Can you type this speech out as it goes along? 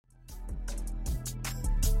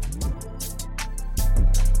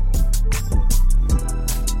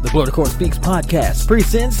The Blurticorn Speaks podcast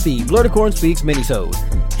presents the Blurticorn Speaks Minisode.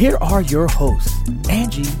 Here are your hosts,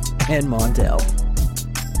 Angie and Montel.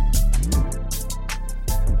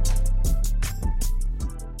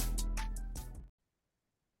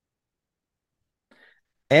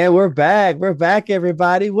 And we're back. We're back,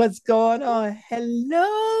 everybody. What's going on?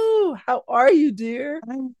 Hello. How are you, dear?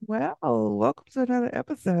 I'm well. Welcome to another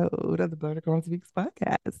episode of the Blurticorn Speaks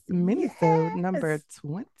podcast, Minisode number Yes.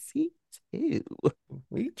 22.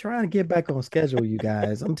 We trying to get back on schedule, you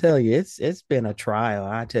guys. I'm telling you, it's been a trial.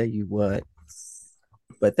 I tell you what.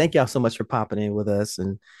 But thank y'all so much for popping in with us.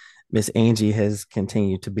 And Miss Angie has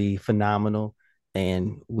continued to be phenomenal.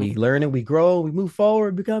 And we learn and we grow, we move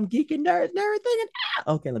forward, become geek and nerds and everything.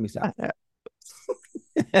 Okay, let me stop.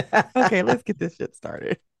 Okay, let's get this shit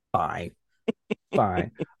started. Fine.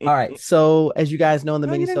 Fine. All right. So as you guys know in the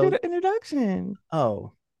No, you didn't do mini-sode. the introduction.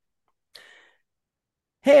 Oh.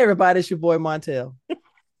 Hey everybody, it's your boy Montel.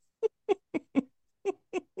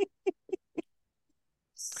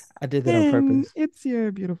 I did that on And purpose. it's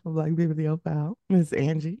your beautiful black bibliophile, Miss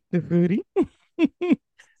Angie, the foodie.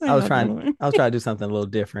 How I was y'all trying doing? I was trying to do something a little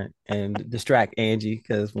different and distract Angie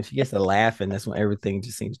because when she gets to laughing, that's when everything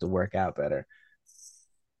just seems to work out better.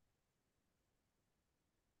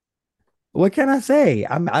 What can I say?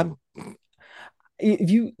 I'm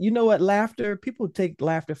you know what, laughter, people take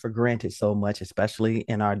laughter for granted so much, especially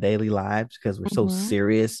in our daily lives, because we're so Mm-hmm.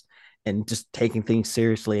 serious and just taking things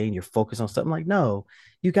seriously and you're focused on something. Like, no,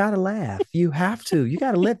 you gotta laugh. You have to. You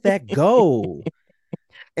gotta let that go.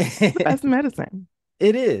 It's the best medicine.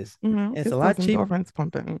 It is. It's a It's those lot cheaper. endorphins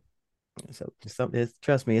pumping. So it's,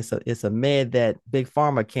 trust me, it's a med that big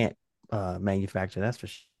pharma can't manufacture. That's for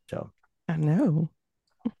sure. I know.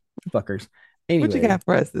 Fuckers. What you Anyway, got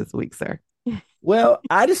for us this week, sir? well,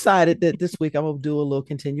 I decided that this week I'm gonna do a little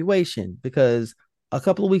continuation because a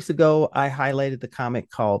couple of weeks ago I highlighted the comic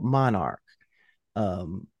called Monarch.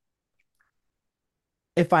 Um,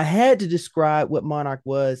 if I had to describe what Monarch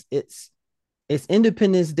was, it's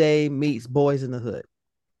Independence Day meets Boys in the Hood.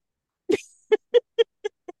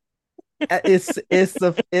 It's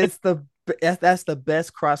the that's the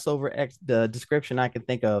best the description I can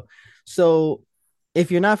think of. So if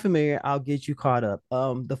you're not familiar, I'll get you caught up.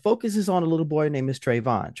 The focus is on a little boy named is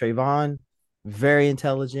Trayvon. Trayvon, very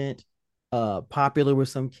intelligent, popular with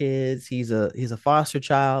some kids. He's a foster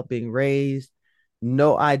child being raised,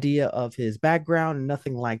 no idea of his background,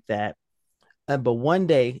 nothing like that. But one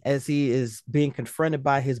day, as he is being confronted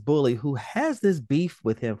by his bully, who has this beef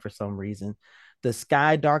with him for some reason, the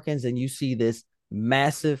sky darkens and you see this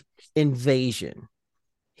massive invasion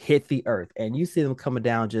hit the earth. And you see them coming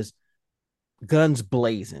down, just guns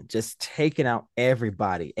blazing, just taking out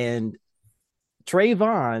everybody. And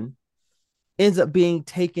Trayvon ends up being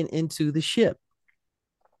taken into the ship.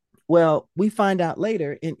 Well, we find out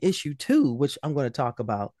later in issue 2, which I'm going to talk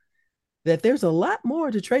about, that there's a lot more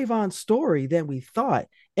to Trayvon's story than we thought.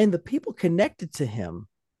 And the people connected to him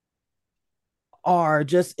are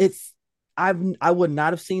just, I would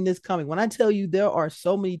not have seen this coming. When I tell you there are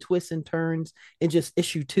so many twists and turns in just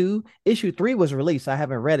issue 2, issue 3 was released. I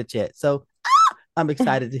haven't read it yet. So I'm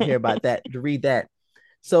excited to hear about that, to read that.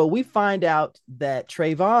 So we find out that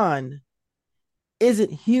Trayvon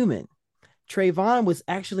isn't human. Trayvon was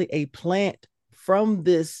actually a plant from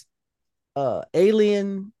this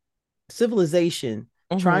alien civilization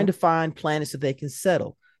trying Mm-hmm. to find planets that they can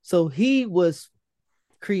settle. So he was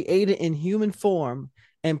created in human form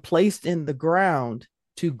and placed in the ground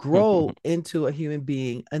to grow into a human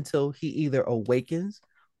being until he either awakens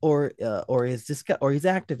or he's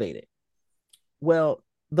activated. Well,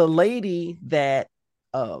 the lady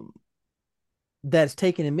um that's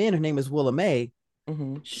taking him in, her name is Willa May.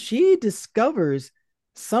 Mm-hmm. She discovers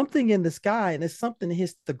something in the sky and it's something that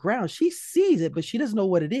hits the ground. She sees it, but she doesn't know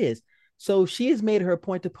what it is. So she has made her a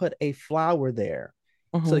point to put a flower there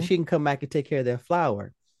so Mm-hmm. she can come back and take care of their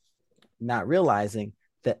flower, not realizing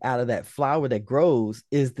that out of that flower that grows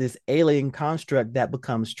is this alien construct that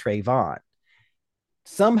becomes Trayvon.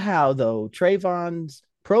 Somehow, though, Trayvon's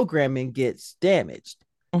programming gets damaged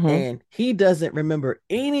Mm-hmm. and he doesn't remember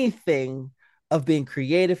anything of being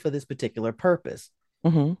created for this particular purpose.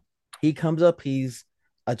 Mm-hmm. He comes up, he's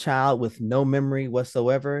a child with no memory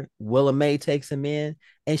whatsoever. Willa May takes him in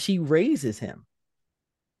and she raises him.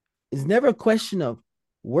 It's never a question of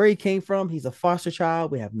where he came from. He's a foster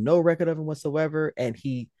child. We have no record of him whatsoever. And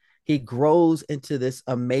he grows into this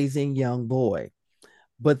amazing young boy.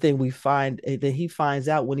 But then he finds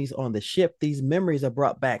out when he's on the ship, these memories are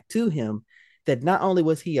brought back to him, that not only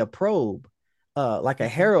was he a probe, like a Mm-hmm.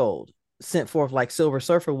 herald sent forth like Silver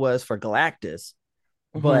Surfer was for Galactus,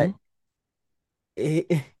 Mm-hmm. but he,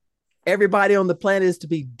 Everybody on the planet is to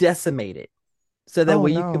be decimated, so that Oh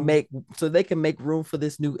way you can no. make so they can make room for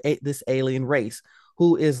this alien race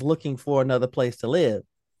who is looking for another place to live.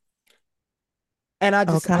 And I Oh,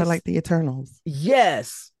 just kind I of like the Eternals.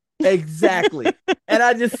 yes, exactly. And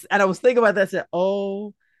I was thinking about that. I said,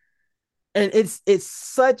 oh, and it's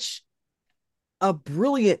such a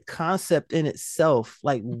brilliant concept in itself.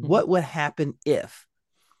 Like, Hmm. what would happen if?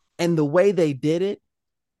 And the way they did it,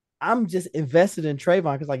 I'm just invested in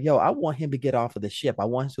Trayvon because, like, yo, I want him to get off of the ship. I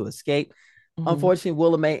want him to escape. Hmm. Unfortunately,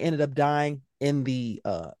 Willa May ended up dying in the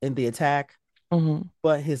attack, Hmm.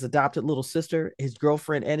 but his adopted little sister, his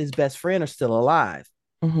girlfriend, and his best friend are still alive.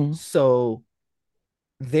 Hmm. So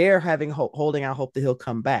they're holding out hope that he'll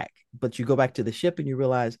come back. But you go back to the ship and you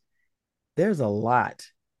realize there's a lot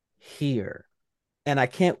here. And I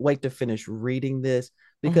can't wait to finish reading this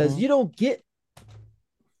because Hmm.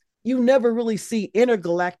 you never really see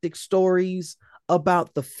intergalactic stories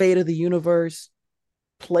about the fate of the universe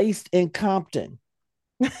placed in Compton,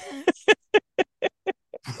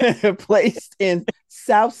 placed in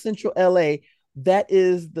South Central LA. That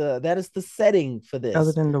is the setting for Other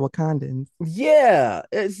this. than the Wakandans. Yeah,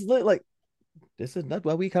 it's like this is not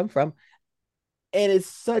where we come from, and it's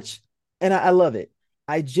such, and I love it.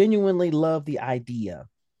 I genuinely love the idea.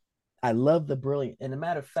 I love the brilliant. And a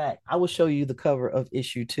matter of fact, I will show you the cover of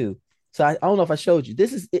issue 2. So I don't know if I showed you.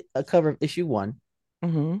 This is a cover of issue 1.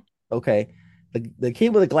 Hmm. Okay. The kid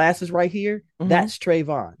with the glasses right here, Hmm. that's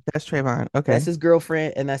Trayvon. That's Trayvon. That's Okay. his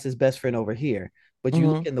girlfriend, and that's his best friend over here. But you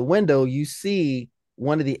look Hmm. in the window, you see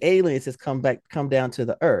one of the aliens has come down to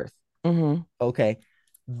the earth. Hmm. Okay.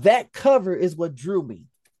 That cover is what drew me.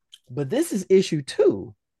 But this is issue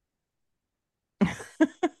 2.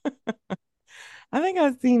 I think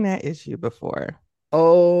I've seen that issue before.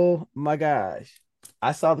 Oh my gosh.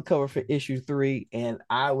 I saw the cover for issue 3 and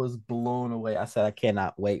I was blown away. I said, I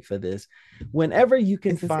cannot wait for this. Whenever you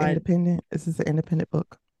can Is this find independent? Is this an independent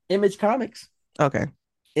book? Image Comics, Okay.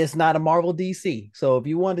 it's not a Marvel DC. So if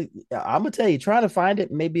you want to, I'm gonna tell you, trying to find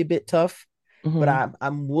it may be a bit tough, but Hmm.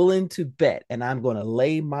 I'm willing to bet, and I'm gonna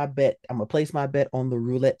lay my bet. I'm gonna place my bet on the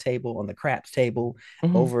roulette table, on the craps table,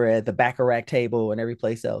 Hmm. over at the baccarat table, and every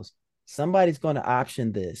place else. Somebody's gonna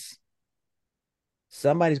option this.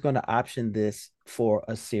 Somebody's gonna option this for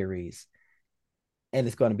a series, and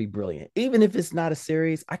it's gonna be brilliant. Even if it's not a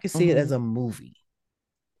series, I can see it as Hmm. a movie.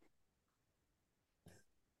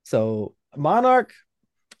 So Monarch,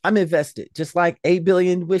 I'm invested. Just like 8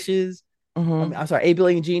 billion wishes, Hmm. I'm sorry, 8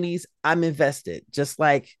 billion genies. I'm invested. Just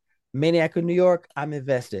like Maniac of New York, I'm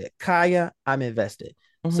invested. Kaya, I'm invested.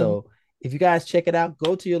 Hmm. So if you guys check it out,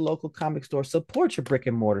 go to your local comic store, support your brick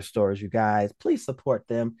and mortar stores, you guys. Please support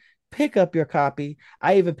them. Pick up your copy.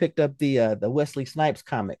 I even picked up the Wesley Snipes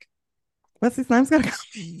comic. Wesley Snipes got a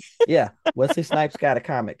copy. Yeah, Wesley Snipes got a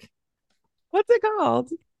comic. What's it called?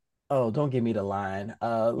 Oh, don't give me the line. You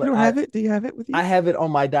don't have it? Do you have it with I you? have it on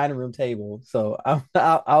my dining room table, so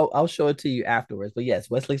I'll show it to you afterwards. But yes,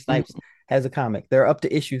 Wesley Snipes Mhm. has a comic. They're up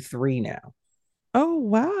to issue 3 now. Oh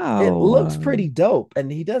It looks wow. pretty dope, and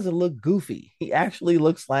he doesn't look goofy. He actually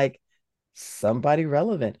looks like somebody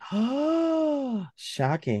relevant. Oh,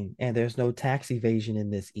 shocking! And there's no tax evasion in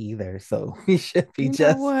this either, so he should be You know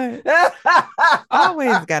just. what?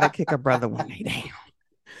 Always gotta kick a brother when they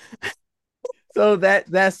down. So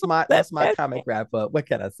that's my That- comic wrap up. What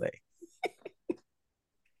can I say?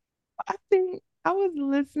 I think I was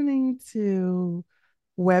listening to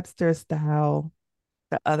Webster Style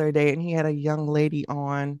the other day, and he had a young lady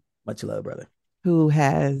on Much love, brother. who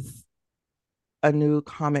has a new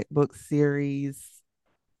comic book series,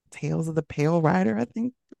 Tales of the Pale Rider, I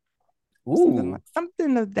think, Ooh.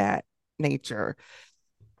 something of that nature.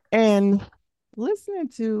 And listening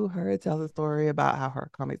to her tell the story about how her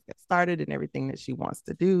comics get started and everything that she wants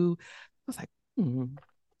to do, I was like,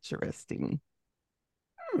 interesting.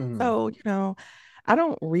 Hmm. So, I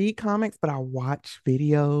don't read comics, but I watch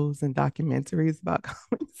videos and documentaries about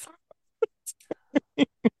comics.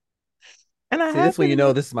 And I See, this when you know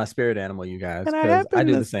happened this is my spirit animal, you guys, and I because I happened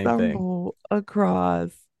do to the same thing. stumble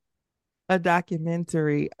across a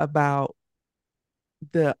documentary about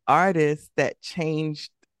the artist that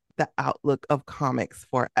changed the outlook of comics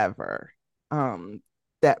forever. Um,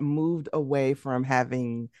 that moved away from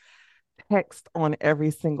having text on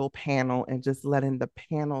every single panel and just letting the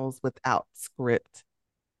panels without script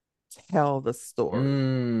tell the story.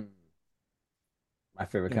 Mm, my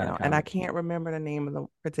favorite kind of And I comic. can't remember the name of the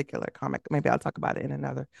particular comic. Maybe I'll talk about it in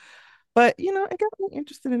another. But it got me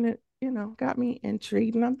interested in it, got me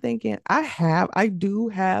intrigued. And I'm thinking, I do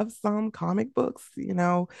have some comic books,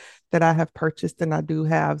 that I have purchased, and I do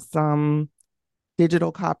have some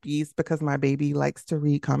digital copies because my baby likes to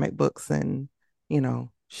read comic books, and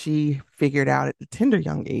she figured out at the tender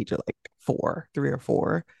young age of like 3 or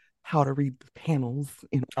 4 how to read the panels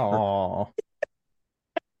in order. Oh,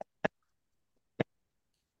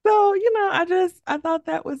 So, I thought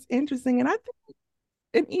that was interesting. And I think,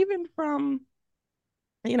 and even from,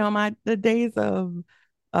 my the days of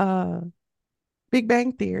uh Big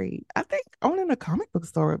Bang Theory, I think owning a comic book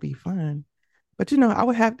store would be fun. But I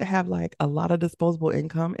would have to have like a lot of disposable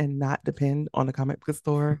income and not depend on the comic book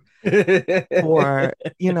store for,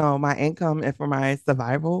 my income and for my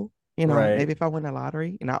survival. right. Maybe if I win the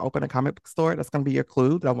lottery and I open a comic book store, that's going to be your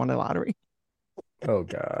clue that I won the lottery. Oh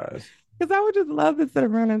gosh. Because I would just love to sit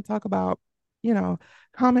around and talk about, you know,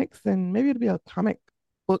 comics, and maybe it'd be a comic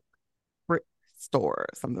book store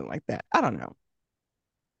or something like that. I don't know.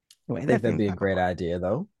 I Anyway, think that that'd seems be a kind of great fun. idea,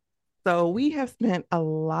 though. So we have spent a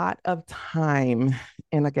lot of time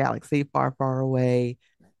in a galaxy far, far away.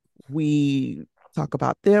 We talk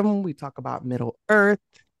about them, we talk about Middle Earth,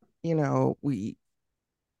 we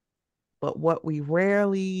but what we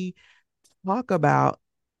rarely talk about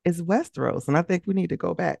is Westeros. And I think we need to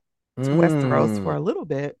go back to Westeros for Mm. a little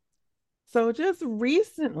bit. So just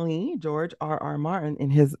recently, George R. R. Martin in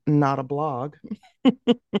his not a blog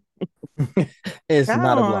It's got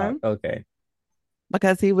not a blog. on Okay.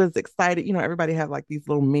 because he was excited. Everybody have like these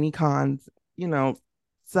little mini cons,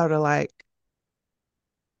 sort of like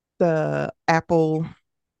the Apple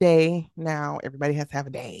day. Now everybody has to have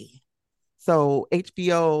a day. So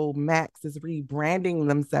HBO Max is rebranding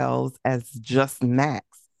themselves as just Max.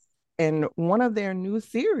 And one of their new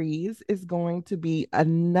series is going to be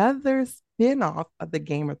another spin-off of the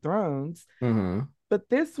Game of Thrones. Mm-hmm. But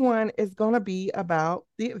this one is going to be about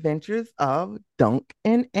the adventures of Dunk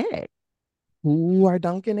and Egg. Who are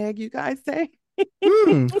Dunk and Egg, you guys say?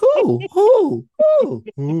 Who?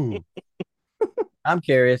 I'm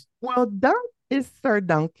curious. Well, Dunk is Sir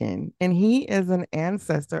Duncan, and he is an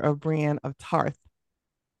ancestor of Brienne of Tarth.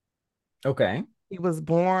 Okay. He was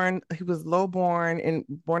low born and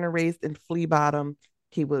born and raised in Flea Bottom.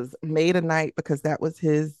 He was made a knight because that was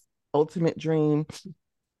his ultimate dream.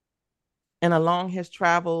 And along his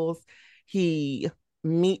travels, he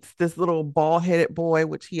meets this little bald headed boy,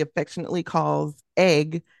 which he affectionately calls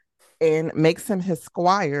Egg, and makes him his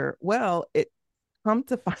squire. Well, it come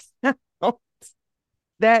to find out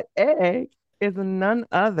that Egg is none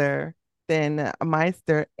other than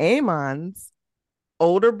Meister Aemon's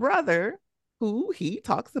older brother, who he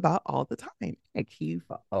talks about all the time. Like he's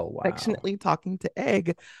Oh wow. affectionately talking to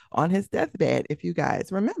Egg on his deathbed, if you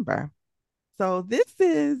guys remember. So this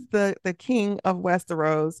is the king of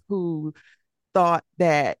Westeros who thought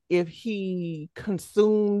that if he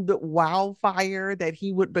consumed wildfire that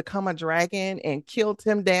he would become a dragon and killed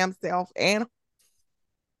him damn self. And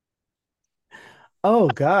Oh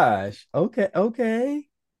gosh. Okay. Okay.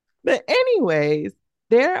 but anyways,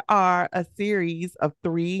 there are a series of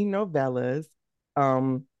 3 novellas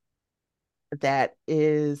um that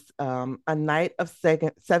is a Knight of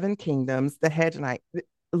Seven Kingdoms, the Hedge Knight.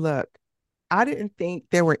 Look, I didn't think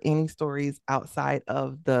there were any stories outside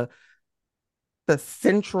of the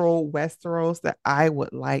central Westeros that I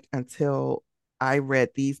would like until I read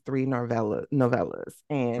these 3 novellas.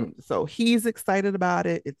 And so he's excited about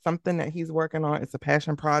it. It's something that he's working on. It's a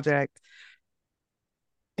passion project.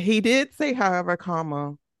 He did say, however,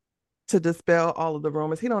 comma, to dispel all of the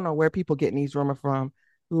rumors. He don't know where people getting these rumors from.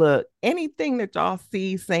 Look, anything that y'all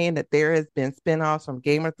see saying that there has been spinoffs from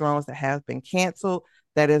Game of Thrones that have been canceled,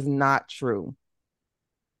 that is not true.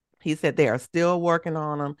 He said they are still working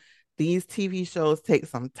on them. These TV shows take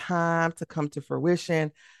some time to come to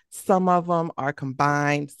fruition. Some of them are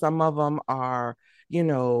combined, some of them are, you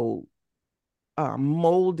know,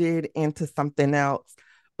 molded into something else.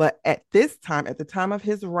 But at this time, at the time of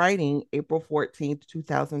his writing, April 14th,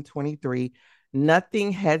 2023,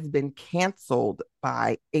 nothing has been canceled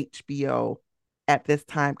by HBO at this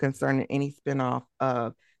time concerning any spinoff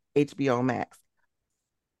of HBO Max.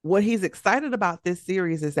 What he's excited about this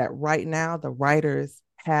series is that right now the writers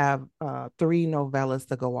have 3 novellas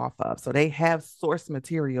to go off of. So they have source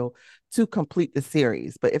material to complete the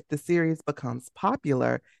series. But if the series becomes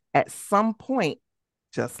popular at some point,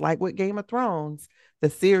 just like with Game of Thrones, the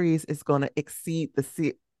series is going to exceed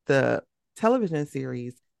the television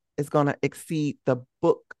series is going to exceed the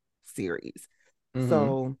book series. Mm-hmm.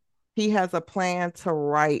 So he has a plan to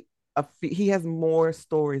write he has more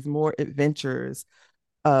stories, more adventures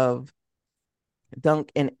of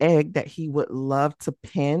Dunk and Egg that he would love to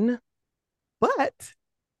pen. But,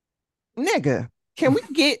 nigga, can we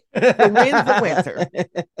get the winds of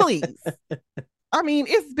winter? Please. I mean,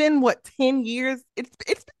 it's been what, 10 years? It's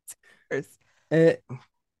been 10 years. It,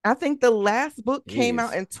 I think the last book came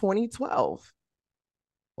out jeez. in 2012.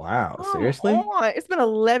 Wow. Come Seriously? on. It's been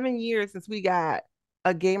 11 years since we got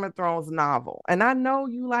a Game of Thrones novel. And I know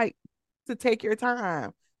you like to take your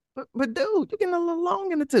time. But dude, you're getting a little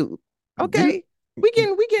long in the tooth. Do Okay. We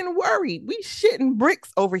getting worried. We shitting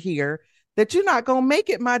bricks over here that you're not gonna make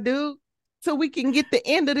it, my dude, so we can get the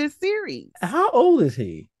end of this series. how old is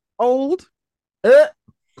he? Old. Uh,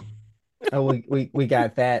 oh, we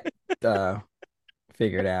got that uh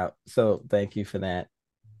figured out. So thank you for that.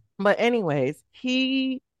 But anyways,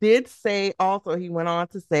 he did say also, he went on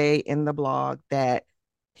to say in the blog that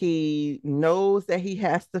he knows that he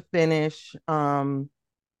has to finish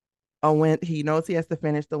he knows he has to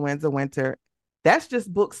finish the Winds of Winter. That's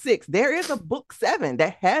just book 6. There is a book 7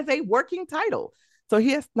 that has a working title. So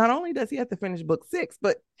he has not only does he have to finish book 6,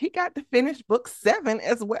 but he got to finish book 7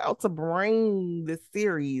 as well to bring the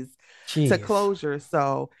series to Jeez, closure.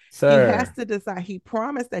 So he has sir. to decide. He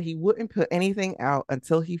promised that he wouldn't put anything out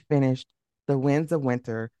until he finished the Winds of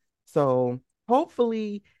Winter. So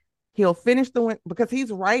hopefully he'll finish the win because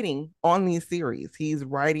he's writing on these series. He's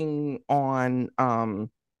writing on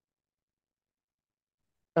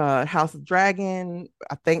House of Dragon.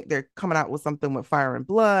 I think they're coming out with something with Fire and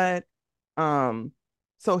Blood. Um,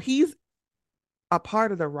 so he's a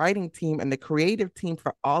part of the writing team and the creative team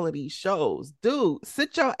for all of these shows. Dude,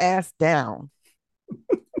 sit your ass down.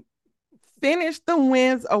 Finish the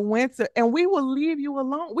Winds of Winter, and we will leave you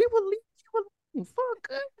alone. We will leave you alone for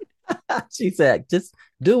good. She said, just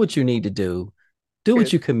do what you need to do. Do what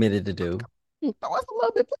Chris, you committed to do. throw us a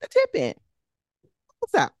little bit. Put the tip in.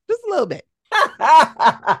 What's up? Just a little bit.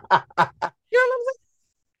 You know what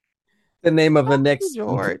The name of the I'm saying, next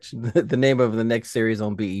George? the name of the next series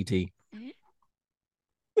on BET.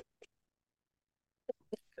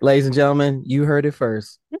 Ladies and gentlemen, you heard it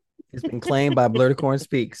first. It's been claimed by Blurticorn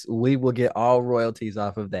Speaks. We will get all royalties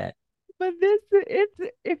off of that. But this it's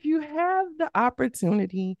if you have the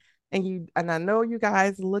opportunity and I know you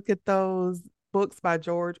guys look at those books by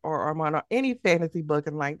George or Armand or any fantasy book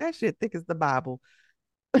and like that shit thick as the Bible.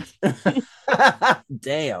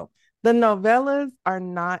 Damn. The novellas are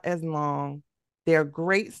not as long. They're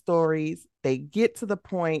great stories. They get to the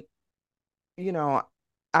point. You know,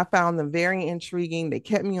 I found them very intriguing. They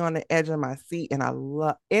kept me on the edge of my seat, and I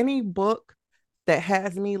love any book that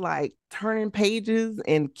has me like turning pages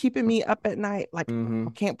and keeping me up at night. Like I Mm-hmm.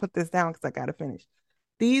 can't put this down because I got to finish.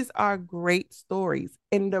 These are great stories,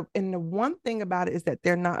 and the one thing about it is that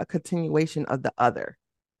they're not a continuation of the other.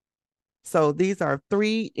 So these are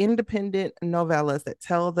three independent novellas that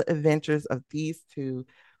tell the adventures of these two.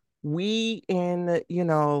 We in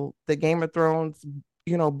the Game of Thrones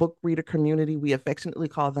book reader community, we affectionately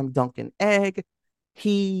call them Duncan Egg.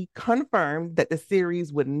 He confirmed that the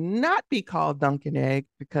series would not be called Duncan Egg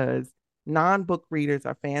because non-book readers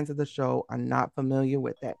or fans of the show are not familiar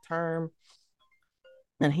with that term,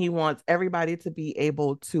 and he wants everybody to be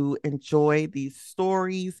able to enjoy these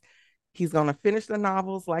stories. He's going to finish the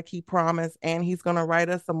novels like he promised, and he's going to write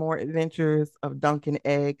us some more adventures of Duncan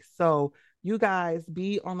Egg. So you guys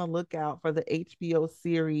be on the lookout for the HBO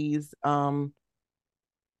series, A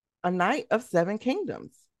Night of Seven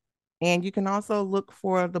Kingdoms. And you can also look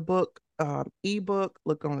for the book, ebook,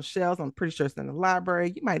 look on the shelves. I'm pretty sure it's in the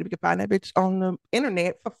library. You might even find that bitch on the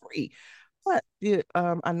internet for free. But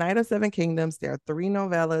A Night of Seven Kingdoms, there are three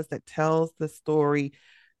novellas that tells the story,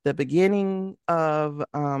 the beginning of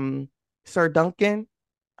Sir Duncan,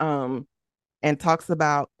 um, and talks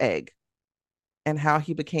about Egg and how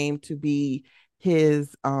he became to be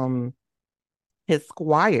his his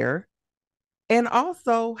squire, and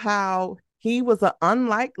also how he was an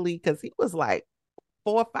unlikely because he was like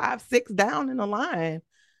 4, 5, 6 down in the line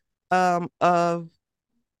of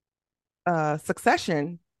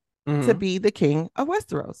succession to Mm-hmm. be the king of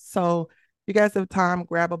Westeros. So you guys have time,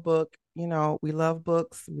 grab a book. You know, we love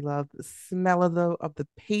books. We love the smell of the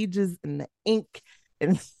pages and the ink.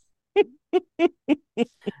 And I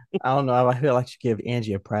don't know. I feel like I should give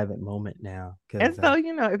Angie a private moment now and because so,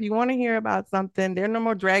 if you want to hear about something, there are no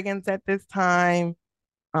more dragons at this time.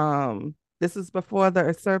 This is before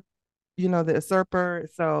the usurper.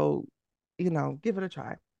 So, give it a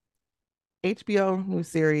try. HBO new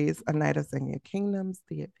series, A Night of Seven Kingdoms,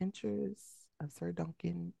 The Adventures of Sir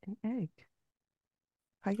Duncan and Egg.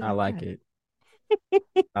 How you I like like that? it.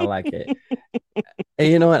 I like it.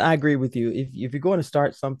 And you know what? I agree with you. If you're going to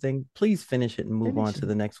start something, please finish it and move on Finish to it.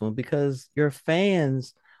 the next one because your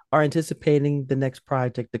fans are anticipating the next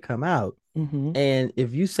project to come out. Mm-hmm. And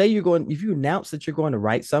if you announce that you're going to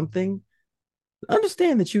write something,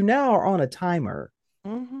 understand that you now are on a timer.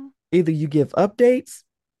 Mm-hmm. Either you give updates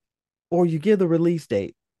or you give the release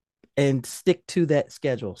date. and stick to that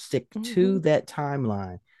schedule, stick to Mhm. that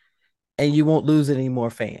timeline, and you won't lose any more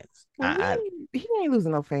fans. Well, he ain't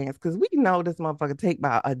losing no fans because we know this motherfucker take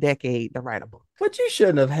about a decade to write a book. But you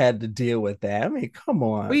shouldn't have had to deal with that. I mean, come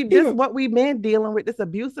on. We this Even what we've been dealing with, this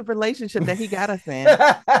abusive relationship that he got us in.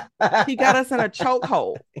 He got us in a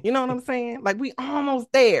chokehold. You know what I'm saying? Like we almost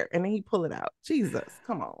there, and then he pull it out. Jesus,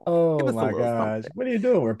 come on, give oh us a my little gosh. something. What are you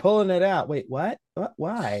doing? We're pulling it out. Wait, what?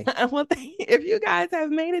 Why? Well, if you guys have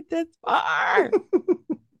made it this far,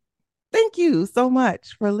 thank you so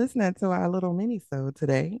much for listening to our little mini show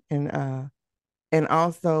today. And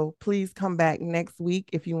also please come back next week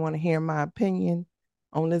if you want to hear my opinion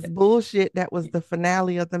on this bullshit that was the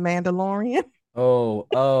finale of The Mandalorian. Oh,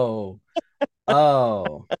 oh,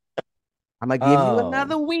 oh, I'm gonna give you oh.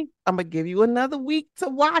 another week. I'm gonna give you another week to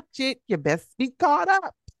watch it. You best be caught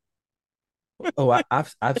up. Oh,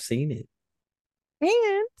 I've seen it.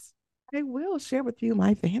 And I will share with you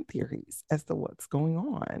my fan theories as to what's going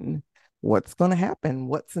on, what's going to happen,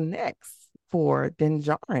 what's next for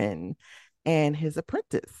Dinjarin and his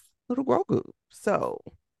apprentice, little Grogu. So,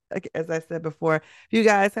 like, as I said before, if you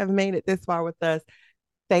guys have made it this far with us,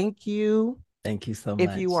 thank you. Thank you so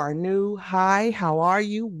If you much. are new, hi, how are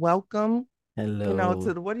you? Welcome, to Hello.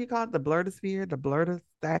 the, what do you call it? The blurtosphere, the blurter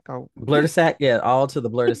stack, or Blur sack, yeah, all to the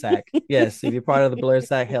blur sack. Yes, if you're part of the blur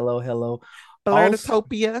sack, hello, hello. Also,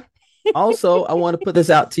 blurtopia. also, I want to put this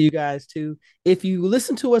out to you guys too. If you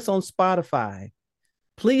listen to us on Spotify,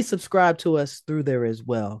 please subscribe to us through there as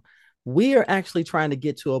well. We are actually trying to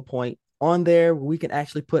get to a point on there where we can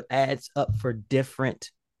actually put ads up for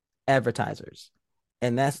different advertisers.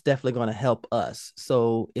 And that's definitely going to help us.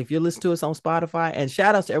 So if you listen to us on Spotify, and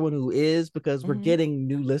shout out to everyone who is, because we're Mhm. getting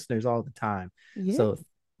new listeners all the time. Yes. So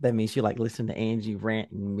that means you like listen to Angie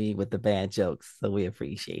ranting me with the bad jokes. So we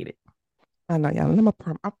appreciate it. I know y'all.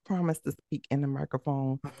 I promise to speak in the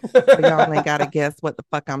microphone so y'all ain't gotta guess what the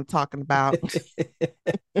fuck I'm talking about.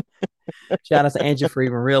 Shout out to Angie for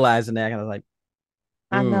even realizing that. I was like,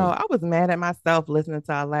 I know mm, I was mad at myself listening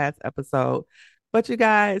to our last episode, but you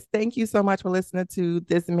guys, thank you so much for listening to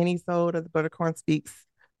this mini-sode of the Buttercorn Speaks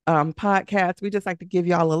podcast. We just like to give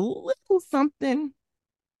y'all a little something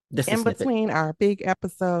just a in snippet. between our big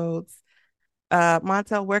episodes.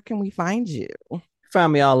 Montel, where can we find you?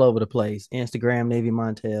 Find me all over the place. Instagram, Navy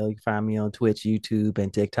Montel. You can find me on Twitch, YouTube,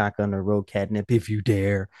 and TikTok under Road Catnip if you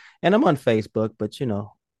dare. And I'm on Facebook, but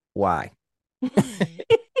why?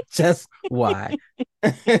 Just why?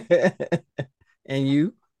 And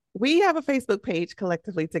you? We have a Facebook page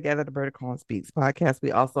collectively together, the Vertical Speaks podcast.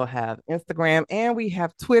 We also have Instagram and we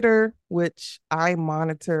have Twitter, which I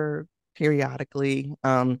monitor periodically.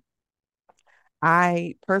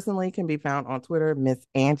 I personally can be found on Twitter, Miss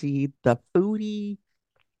Angie the Foodie.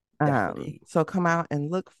 Definitely. So come out and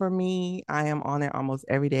look for me. I am on it almost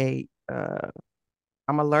every day.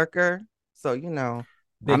 I'm a lurker, so I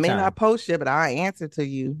Big may not time. post it, but I answer to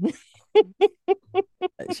you.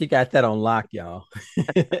 She got that on lock, y'all.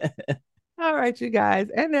 All right, you guys,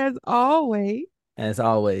 and as always, As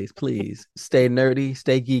always, please stay nerdy,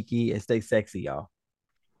 stay geeky, and stay sexy, y'all.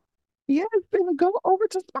 yes, then go over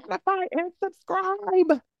to Spotify and subscribe.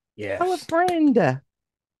 Tell a Yes. friend,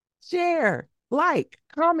 share, like,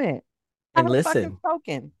 comment. I And have fucking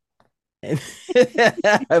listen.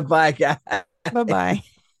 spoken. Bye, guys. Bye bye.